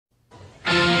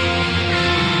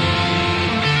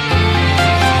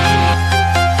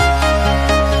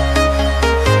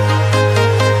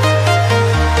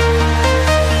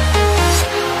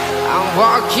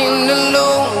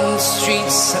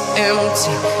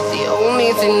The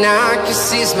only thing I can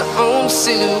see is my own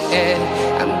silhouette.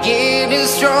 I'm getting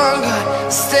stronger,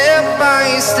 step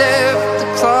by step. The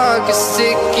clock is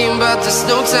ticking, but there's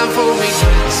no time for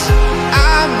regrets.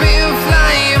 I've been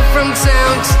flying from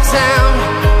town to town,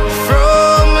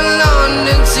 from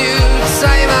London to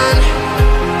Taiwan.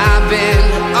 I've been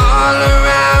all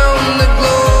around the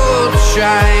globe,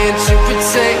 trying to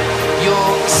protect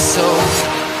your soul.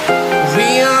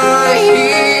 We are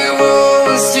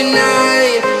heroes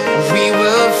tonight. We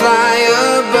will fly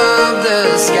above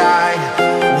the sky.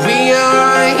 We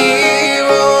are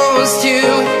heroes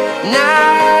tonight.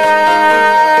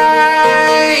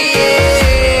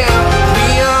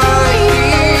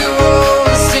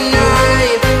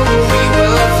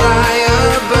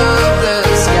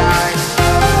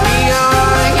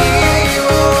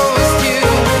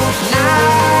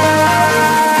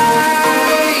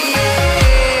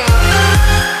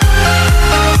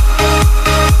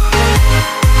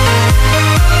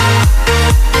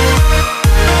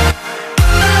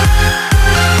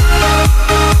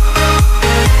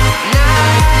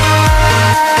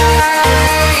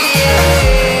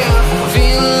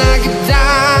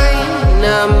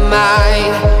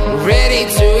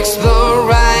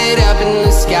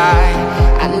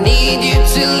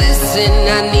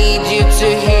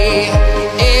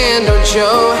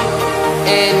 Show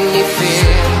any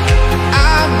fear.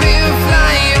 I've been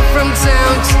flying from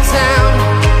town to town,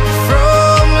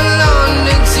 from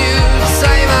London to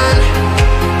Taiwan.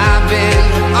 I've been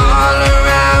all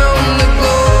around the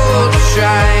globe,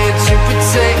 trying to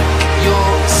protect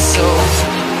your soul.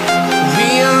 We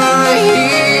are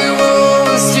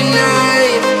heroes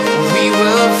tonight. We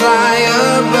will fly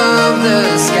above the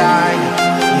sky.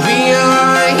 We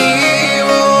are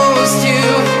heroes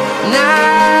tonight.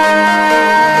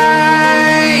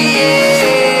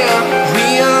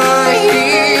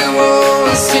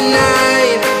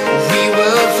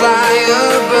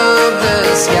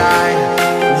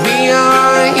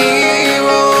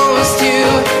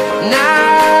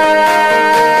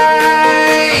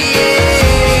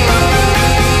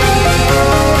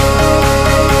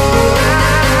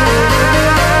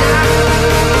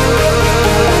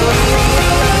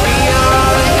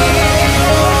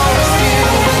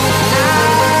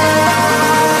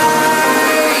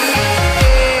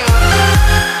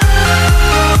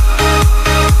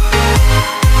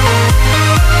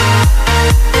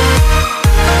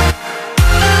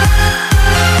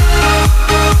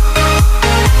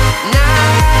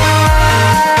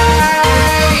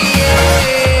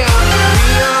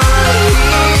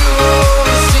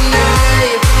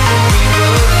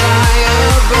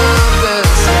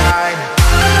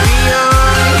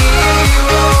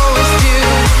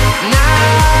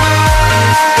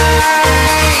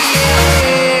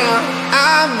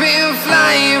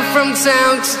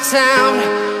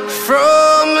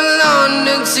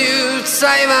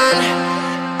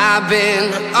 I've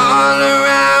been all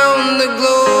around the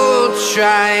globe,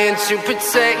 trying to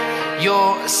protect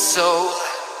your soul.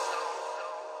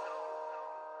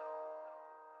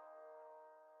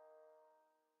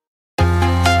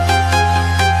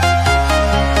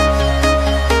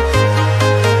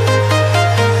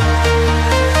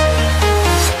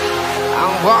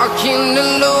 I'm walking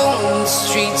alone, the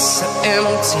streets are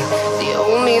empty. The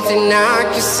only thing I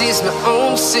can see is my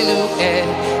own silhouette.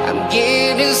 I'm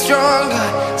getting stronger,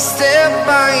 step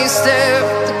by step.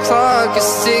 The clock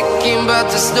is ticking, but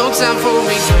there's no time for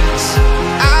regrets.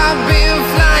 I've been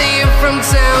flying from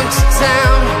town to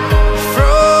town,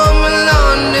 from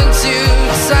London to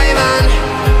Taiwan.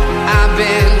 I've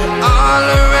been all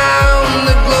around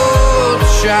the globe,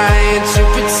 trying to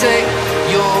protect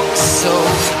your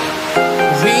soul.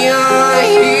 We are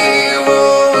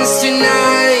heroes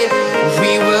tonight.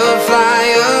 We will fly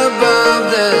above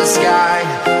the sky.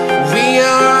 We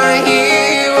are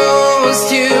heroes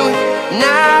tonight.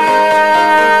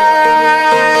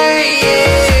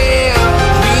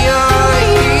 We are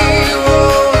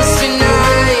heroes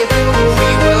tonight. We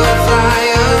will fly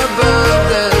above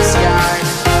the sky.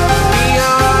 We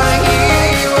are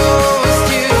heroes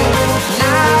tonight.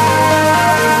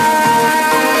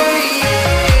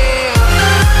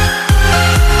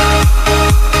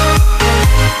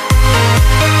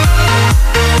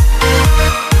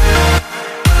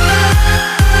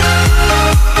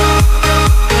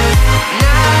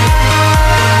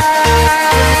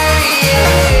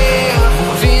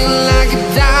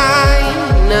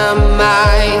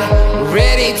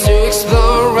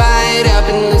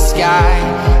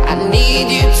 I need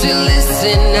you to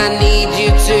listen, I need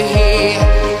you to hear,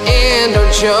 and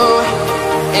don't show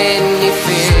any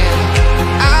fear.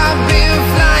 I've been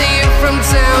flying from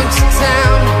town to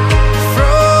town,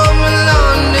 from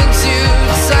London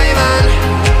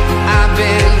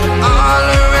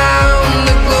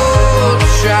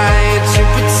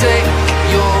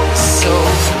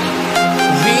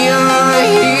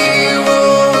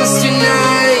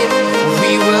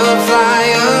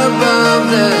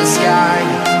the sky.